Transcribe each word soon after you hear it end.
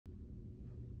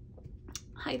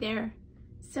Hi there.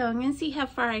 So I'm going to see how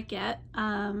far I get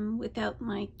without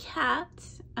my cat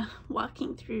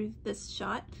walking through this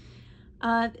shot.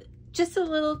 Just a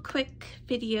little quick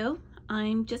video.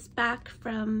 I'm just back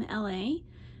from LA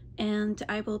and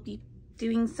I will be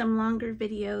doing some longer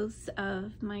videos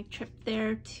of my trip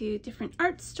there to different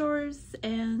art stores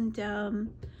and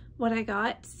what I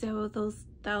got. So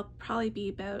that'll probably be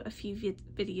about a few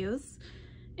videos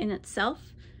in itself.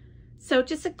 So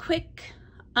just a quick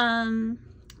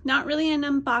not really an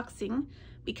unboxing,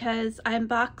 because I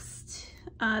unboxed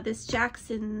this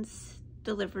Jackson's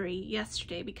delivery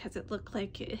yesterday because it looked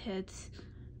like it had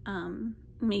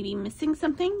maybe missing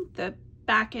something. The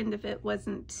back end of it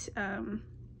wasn't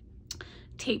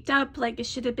taped up like it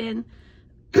should have been.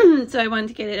 So I wanted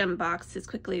to get it unboxed as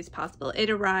quickly as possible. It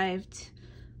arrived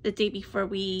the day before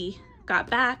we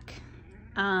got back.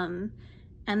 And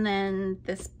then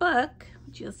this book,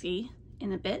 which you'll see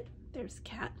in a bit, there's a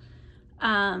cat,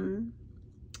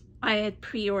 I had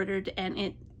pre-ordered and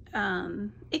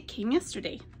it came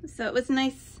yesterday. So it was a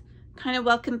nice kind of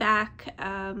welcome back.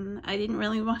 I didn't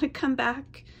really want to come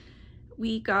back.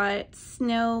 We got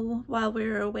snow while we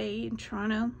were away in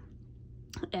Toronto,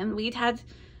 and we'd had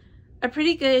a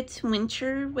pretty good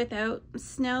winter without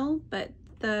snow, but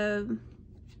I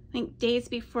think days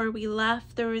before we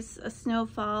left there was a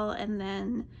snowfall, and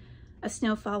then a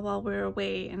snowfall while we were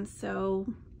away. And so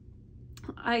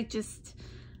I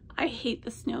hate the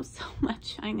snow so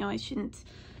much. I know I shouldn't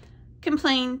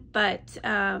complain, but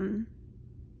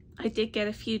I did get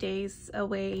a few days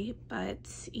away. But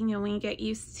you know, when you get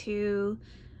used to,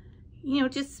 you know,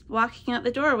 just walking out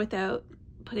the door without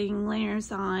putting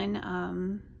layers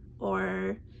on,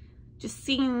 or just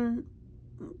seeing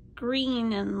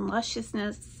green and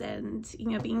lusciousness, and you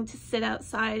know, being to sit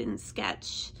outside and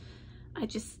sketch, I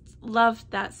just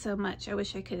loved that so much. I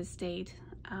wish I could have stayed.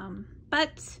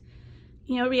 But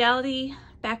you know, reality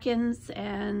beckons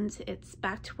and it's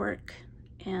back to work.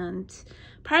 And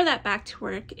part of that back to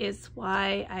work is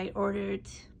why I ordered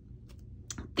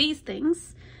these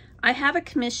things. I have a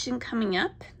commission coming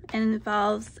up and it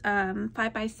involves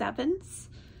 5x7s.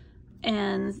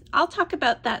 And I'll talk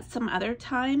about that some other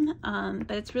time,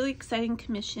 but it's a really exciting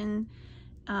commission.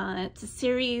 It's a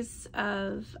series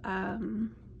of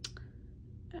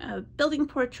building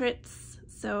portraits,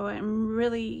 so I'm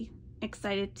really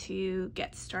excited to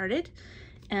get started.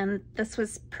 And this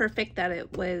was perfect that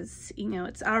it was, you know,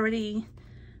 it's already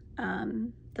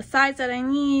the size that I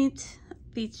need.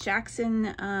 These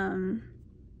Jackson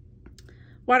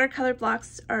watercolor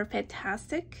blocks are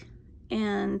fantastic,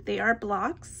 and they are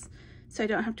blocks, so I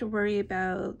don't have to worry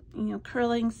about, you know,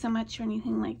 curling so much or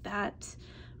anything like that,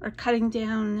 or cutting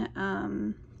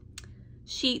down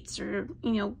sheets, or,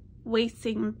 you know,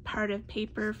 wasting part of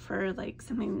paper for like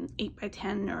something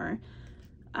 8x10 or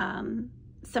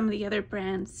some of the other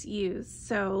brands use.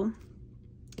 So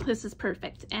this is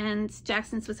perfect. And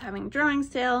Jackson's was having a drawing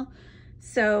sale,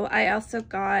 so I also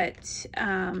got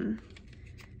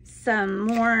some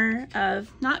more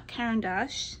of, not Caran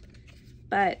d'Ache,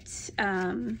 but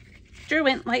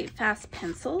Derwent Lightfast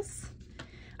pencils.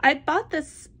 I bought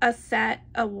this a set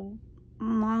a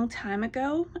long time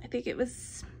ago. I think it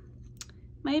was,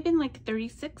 might have been like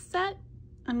 36 set,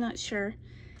 I'm not sure.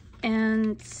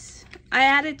 And I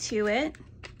added to it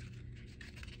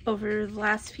over the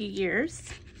last few years,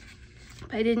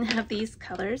 but I didn't have these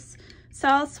colors. So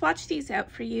I'll swatch these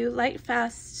out for you.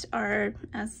 Lightfast are,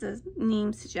 as the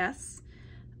name suggests,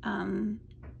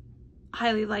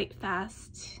 highly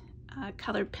lightfast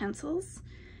colored pencils.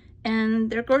 And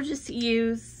they're gorgeous to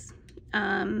use,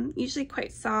 usually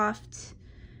quite soft,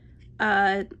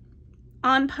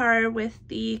 on par with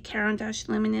the Caran d'Ache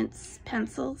Luminance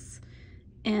pencils.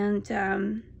 And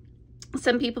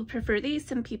some people prefer these,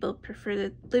 some people prefer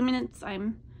the Luminance.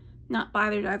 I'm not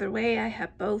bothered either way. I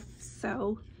have both,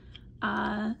 so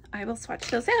I will swatch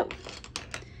those out.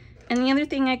 And the other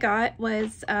thing I got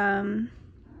was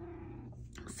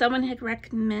someone had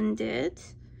recommended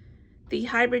the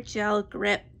Hybrid Gel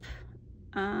Grip.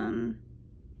 I'm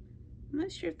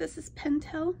not sure if this is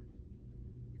Pentel.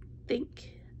 I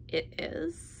think it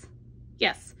is.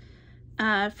 Yes,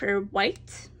 for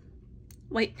white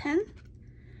pen.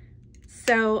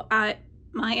 So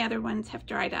my other ones have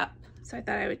dried up, so I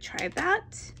thought I would try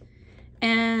that.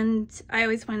 And I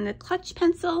always wanted a clutch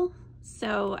pencil,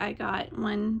 so I got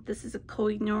one. This is a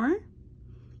Koh-i-noor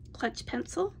Clutch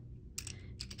pencil,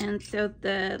 and so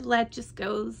the lead just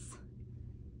goes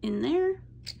in there,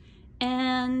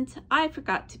 and I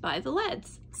forgot to buy the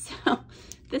leads, so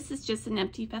this is just an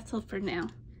empty vessel for now.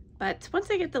 But once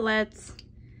I get the leads,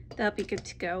 that'll be good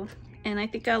to go. And I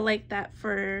think I'll like that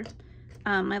for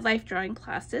my life drawing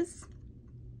classes.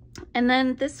 And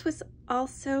then this was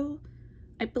also,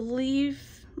 I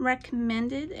believe,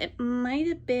 recommended. It might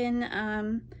have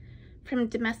been from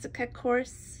Domestica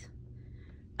course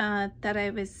that I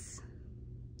was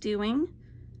doing.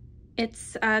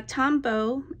 It's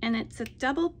TOMBOW, and it's a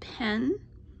double pen.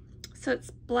 So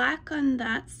it's black on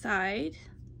that side,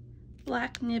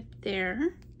 black nib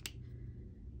there,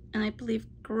 and I believe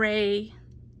gray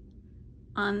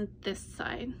on this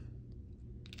side.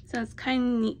 So it's kind of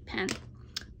a neat pen,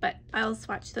 but I'll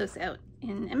swatch those out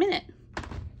in a minute.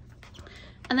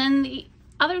 And then the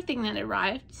other thing that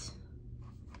arrived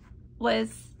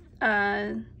was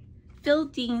Phil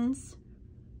Dean's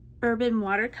Urban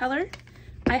Watercolor.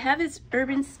 I have his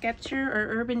Urban Sketcher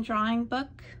or Urban Drawing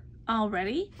book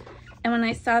already, and when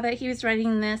I saw that he was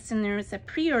writing this and there was a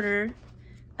pre-order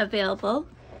available,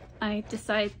 I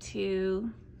decided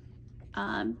to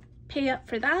pay up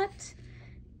for that,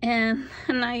 and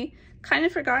I kind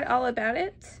of forgot all about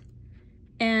it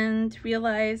and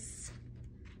realized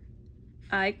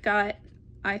I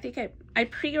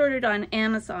pre-ordered on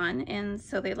Amazon, and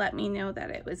so they let me know that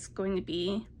it was going to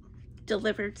be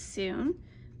delivered soon.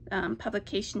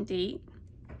 Publication date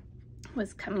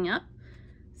was coming up,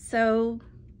 so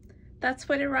that's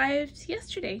what arrived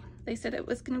yesterday. They said it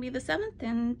was going to be the 7th,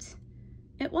 and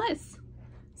it was.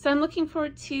 So I'm looking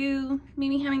forward to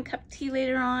maybe having a cup of tea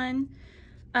later on.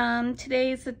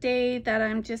 Today is the day that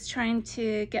I'm just trying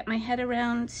to get my head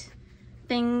around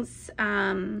things,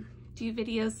 do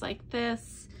videos like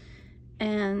this,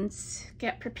 and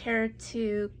get prepared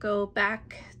to go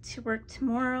back to work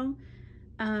tomorrow.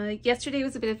 Yesterday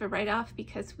was a bit of a write-off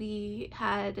because we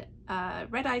had a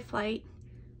red-eye flight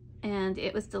and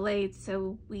it was delayed,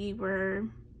 so we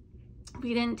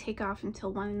didn't take off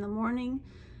until 1 in the morning,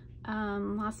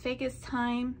 Las Vegas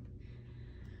time,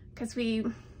 because we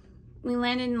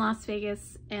landed in Las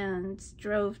Vegas and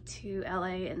drove to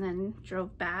LA and then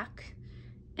drove back.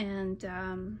 And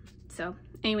so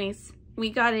anyways,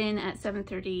 we got in at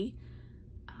 7:30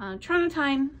 Toronto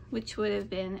time, which would have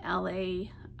been LA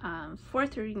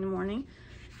 4:30 in the morning.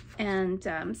 And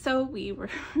so we were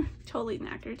totally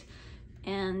knackered,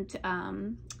 and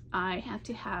I had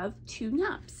to have 2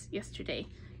 naps yesterday,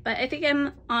 but I think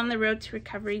I'm on the road to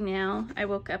recovery now. I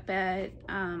woke up at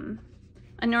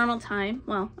a normal time.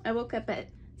 Well, I woke up at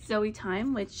Zoe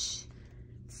time, which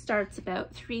starts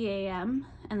about 3 a.m.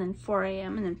 and then 4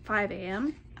 a.m. and then 5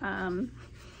 a.m.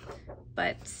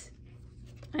 But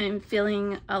I'm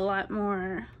feeling a lot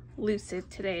more lucid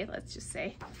today, let's just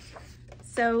say.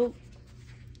 So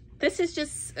this is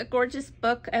just a gorgeous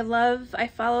book. I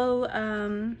follow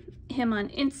him on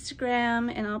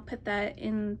Instagram, and I'll put that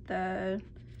in the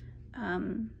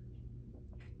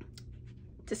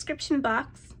description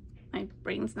box. My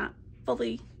brain's not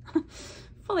fully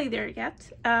there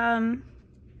yet. And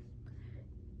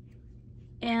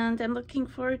I'm looking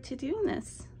forward to doing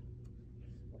this.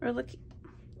 I'm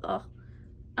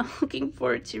looking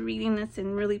forward to reading this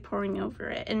and really poring over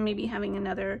it, and maybe having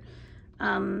another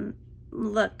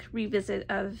revisit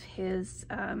of his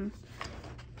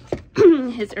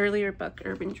his earlier book,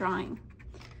 Urban Drawing.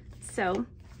 So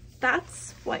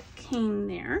that's what came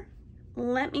there.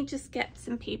 Let me just get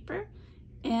some paper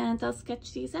and I'll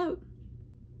sketch these out.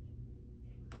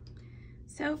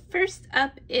 So first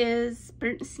up is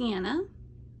Burnt Sienna.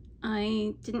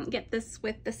 I didn't get this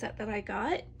with the set that I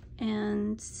got,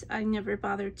 and I never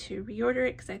bothered to reorder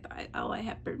it because I thought, oh, I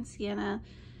have Burnt Sienna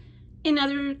in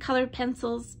other colored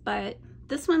pencils, but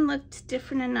this one looked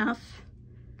different enough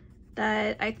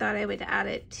that I thought I would add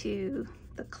it to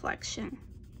the collection.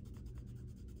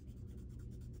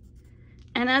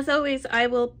 And as always, I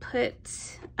will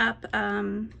put up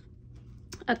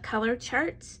a color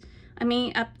chart. I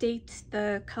may update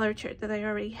the color chart that I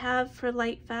already have for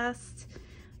Lightfast.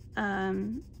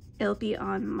 It'll be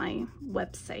on my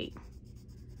website.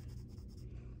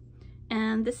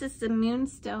 And this is the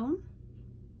Moonstone.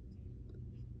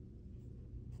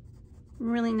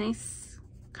 Really nice,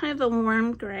 kind of a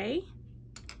warm gray.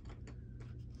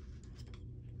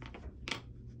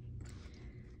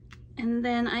 And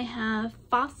then I have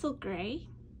Fossil Gray.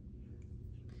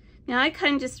 Now I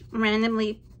kind of just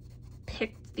randomly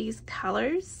picked these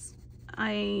colors.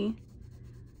 I'm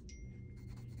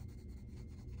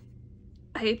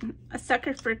a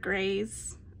sucker for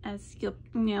grays, as you'll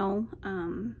know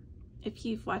if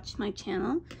you've watched my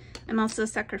channel. I'm also a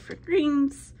sucker for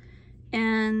greens,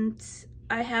 and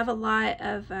I have a lot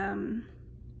of the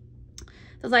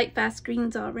Lightfast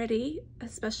greens already,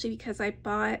 especially because I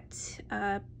bought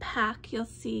a pack you'll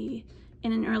see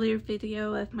in an earlier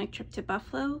video of my trip to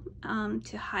Buffalo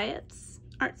to Hyatt's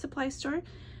art supply store,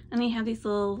 and they have these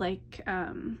little like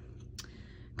kind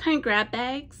of grab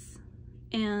bags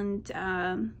and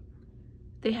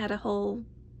they had a whole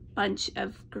bunch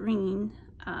of green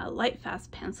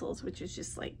Lightfast pencils, which is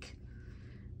just like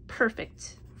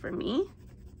perfect for me.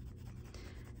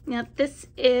 Now this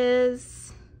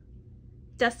is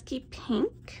Dusky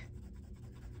Pink.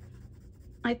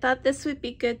 I thought this would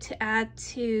be good to add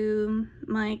to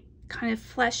my kind of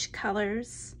flesh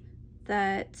colors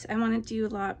that I want to do a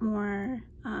lot more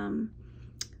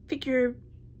figure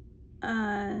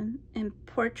and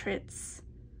portraits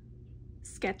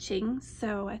sketching,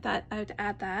 so I thought I would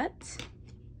add that.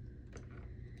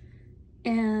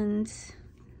 And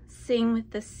same with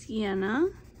the sienna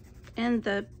and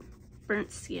the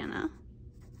burnt cinnamon.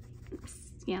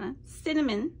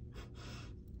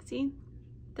 See,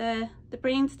 the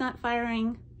brain's not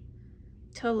firing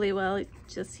totally well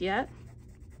just yet.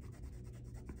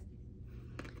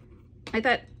 I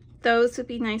thought those would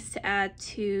be nice to add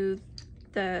to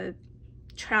the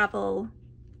travel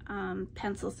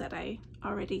pencils that I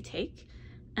already take.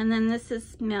 And then this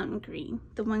is mountain green,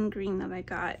 the one green that I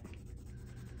got.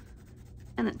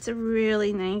 And it's a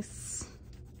really nice,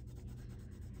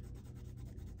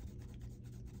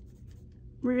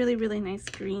 really nice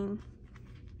green.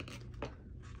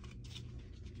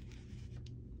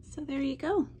 So there you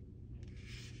go.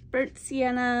 Burnt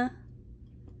sienna,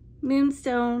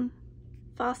 moonstone,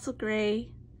 fossil gray,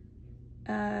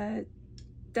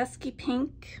 dusky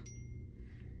pink,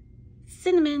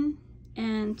 cinnamon,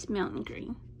 and mountain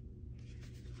green.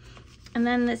 And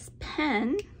then this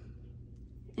pen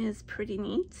is pretty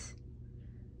neat.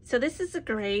 So this is the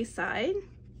gray side,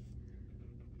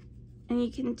 and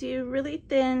you can do really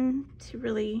thin to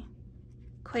really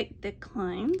quite thick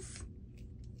lines.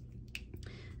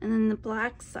 And then the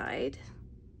black side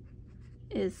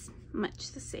is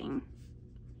much the same.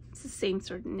 It's the same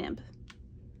sort of nib,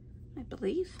 I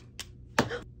believe. So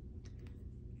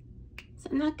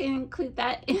I'm not going to include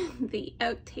that in the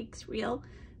outtakes reel,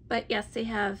 but yes, they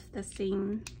have the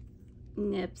same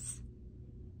nibs.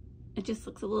 It just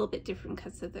looks a little bit different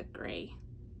because of the gray,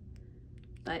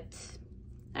 but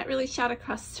that really shot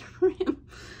across the room.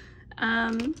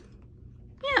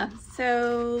 Yeah,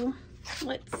 so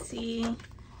let's see.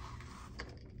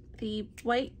 The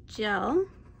white gel.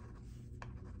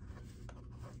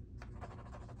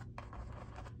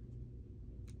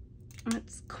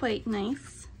 It's quite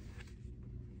nice.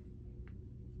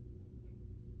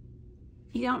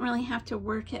 You don't really have to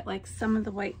work it like some of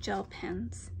the white gel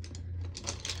pens.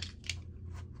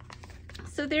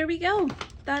 So there we go.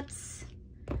 That's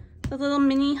the little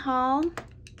mini haul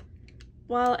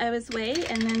while I was away,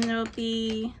 and then there'll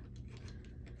be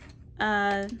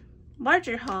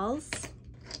larger hauls,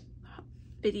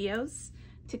 videos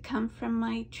to come from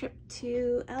my trip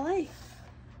to LA,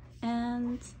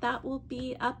 and that will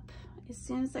be up as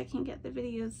soon as I can get the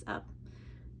videos up,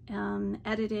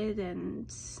 edited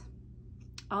and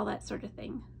all that sort of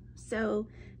thing. So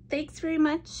thanks very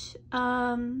much.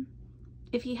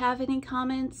 If you have any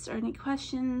comments or any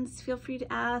questions, feel free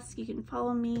to ask. You can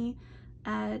follow me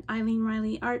at Eileen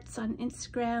Riley Arts on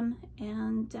Instagram,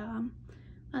 and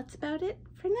that's about it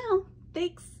for now.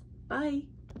 Thanks. Bye.